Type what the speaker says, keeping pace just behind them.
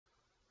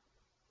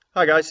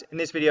Hi guys, in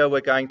this video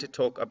we're going to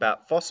talk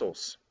about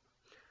fossils.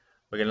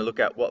 We're going to look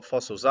at what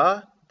fossils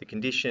are, the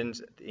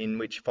conditions in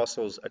which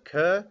fossils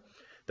occur,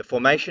 the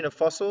formation of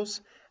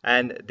fossils,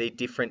 and the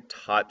different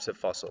types of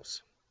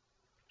fossils.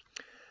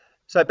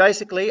 So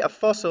basically a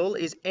fossil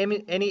is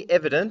any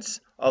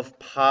evidence of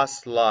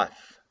past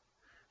life.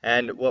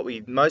 And what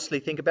we mostly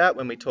think about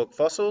when we talk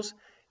fossils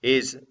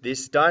is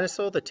this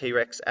dinosaur, the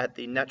T-Rex, at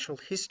the Natural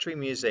History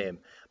Museum.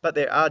 But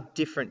there are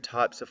different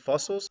types of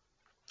fossils.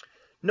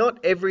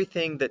 Not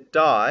everything that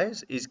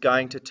dies is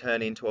going to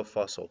turn into a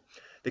fossil.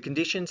 The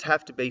conditions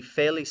have to be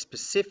fairly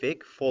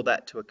specific for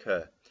that to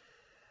occur.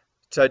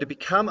 So to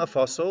become a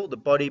fossil, the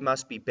body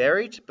must be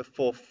buried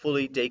before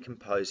fully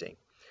decomposing.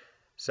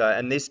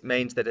 And this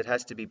means that it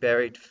has to be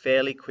buried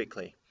fairly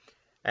quickly.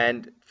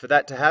 And for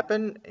that to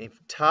happen,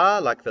 tar,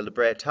 like the La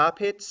Brea tar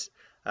pits,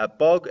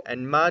 bog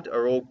and mud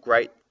are all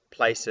great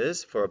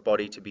places for a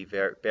body to be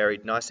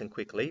buried nice and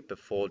quickly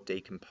before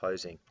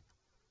decomposing.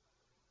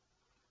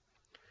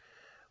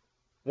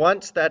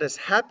 Once that has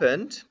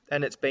happened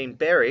and it's been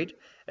buried,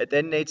 it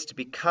then needs to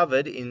be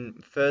covered in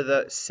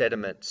further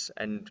sediments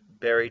and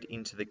buried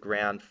into the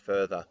ground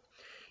further.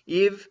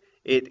 If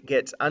it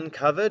gets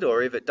uncovered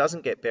or if it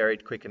doesn't get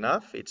buried quick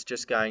enough, it's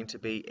just going to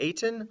be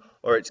eaten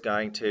or it's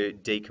going to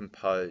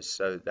decompose.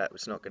 So that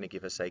was not going to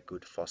give us a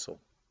good fossil.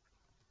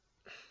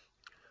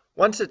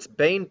 Once it's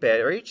been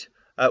buried,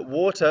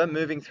 water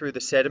moving through the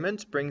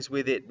sediments brings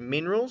with it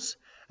minerals,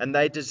 and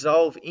they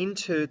dissolve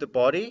into the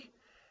body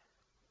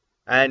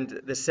and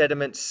the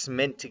sediments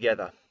cement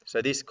together.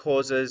 So this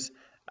causes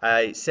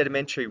a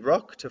sedimentary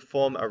rock to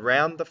form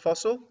around the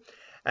fossil,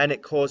 and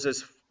it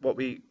causes what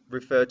we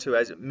refer to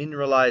as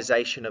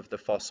mineralisation of the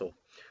fossil,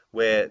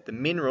 where the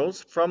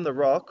minerals from the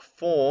rock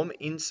form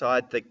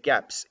inside the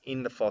gaps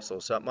in the fossil.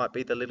 So it might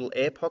be the little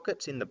air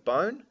pockets in the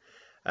bone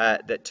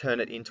that turn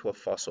it into a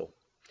fossil.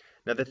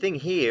 Now the thing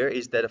here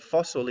is that a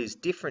fossil is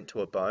different to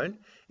a bone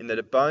in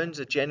that bones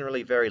are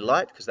generally very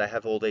light because they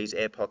have all these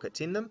air pockets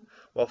in them,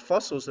 while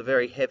fossils are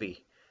very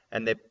heavy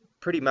and they're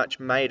pretty much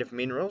made of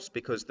minerals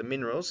because the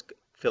minerals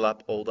fill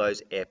up all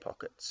those air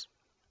pockets.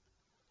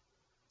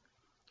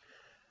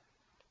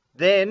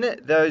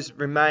 Then those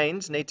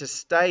remains need to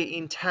stay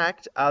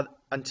intact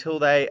until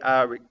they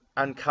are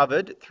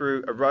uncovered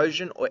through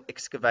erosion or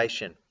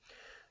excavation.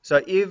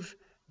 So if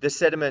the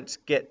sediments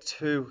get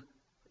too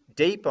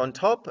deep on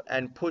top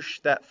and push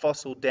that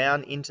fossil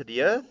down into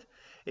the earth,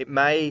 it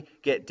may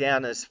get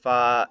down as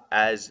far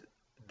as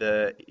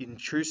the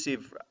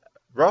intrusive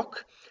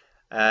rock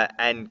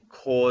and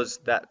cause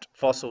that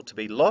fossil to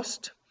be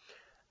lost.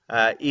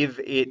 If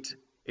it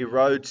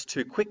erodes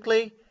too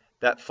quickly,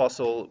 that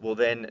fossil will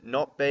then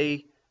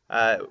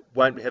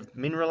won't have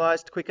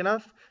mineralized quick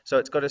enough, so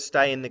it's got to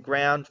stay in the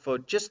ground for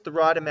just the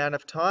right amount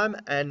of time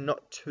and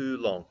not too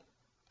long.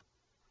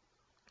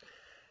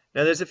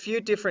 Now there's a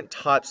few different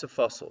types of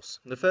fossils.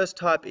 The first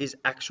type is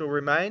actual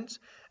remains,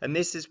 and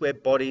this is where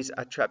bodies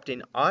are trapped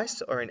in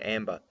ice or in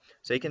amber.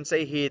 So you can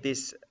see here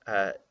this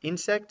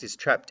insect is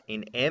trapped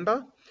in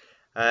amber,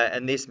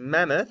 and this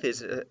mammoth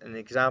is an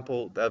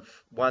example of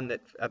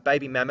a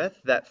baby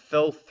mammoth that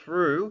fell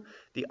through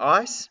the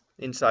ice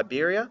in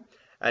Siberia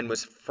and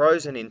was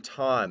frozen in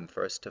time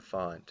for us to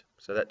find.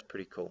 So that's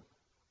pretty cool.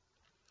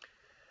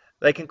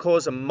 They can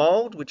cause a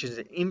mold, which is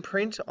an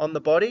imprint on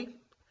the body.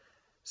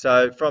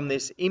 So from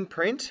this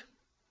imprint,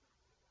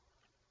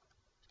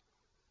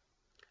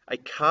 a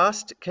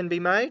cast can be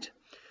made.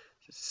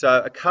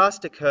 So a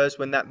cast occurs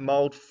when that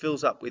mold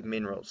fills up with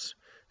minerals.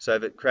 So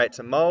if it creates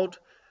a mold,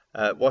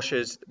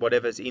 washes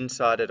whatever's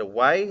inside it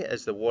away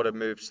as the water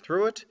moves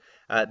through it,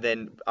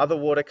 then other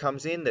water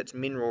comes in that's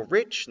mineral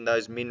rich, and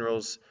those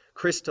minerals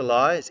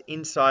crystallize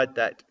inside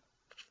that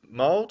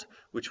mold,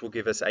 which will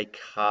give us a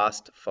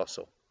cast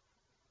fossil.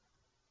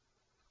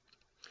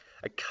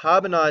 A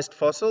carbonized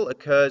fossil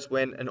occurs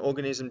when an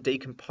organism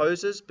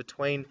decomposes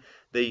between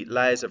the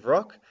layers of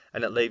rock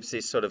and it leaves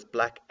this sort of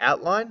black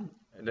outline,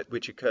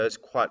 which occurs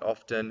quite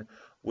often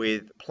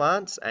with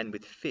plants and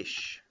with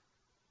fish.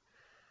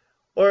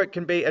 Or it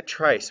can be a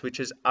trace, which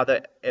is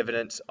other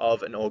evidence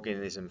of an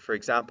organism, for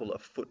example, a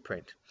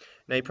footprint.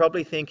 Now you're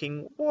probably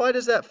thinking, why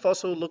does that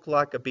fossil look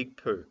like a big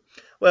poo?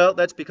 Well,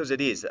 that's because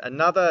it is.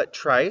 Another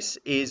trace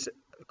is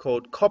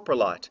called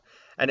coprolite,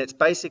 and it's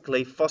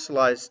basically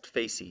fossilized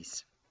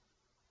feces.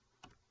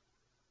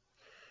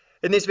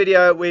 In this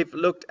video, we've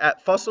looked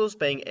at fossils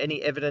being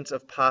any evidence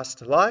of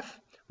past life.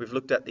 We've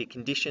looked at the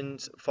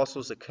conditions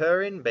fossils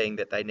occur in, being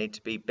that they need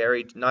to be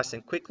buried nice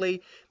and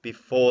quickly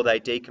before they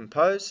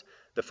decompose.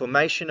 The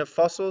formation of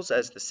fossils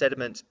as the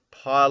sediments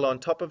pile on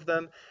top of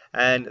them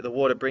and the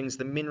water brings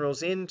the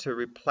minerals in to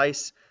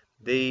replace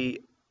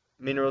the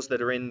minerals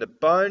that are in the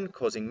bone,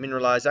 causing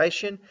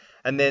mineralization,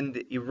 and then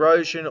the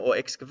erosion or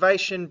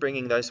excavation,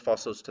 bringing those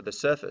fossils to the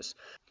surface.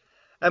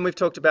 And we've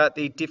talked about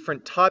the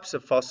different types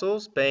of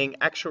fossils being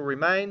actual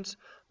remains,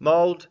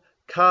 mold,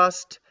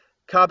 cast,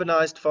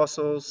 carbonized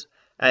fossils,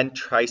 and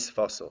trace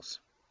fossils.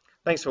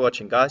 Thanks for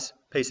watching, guys.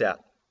 Peace out.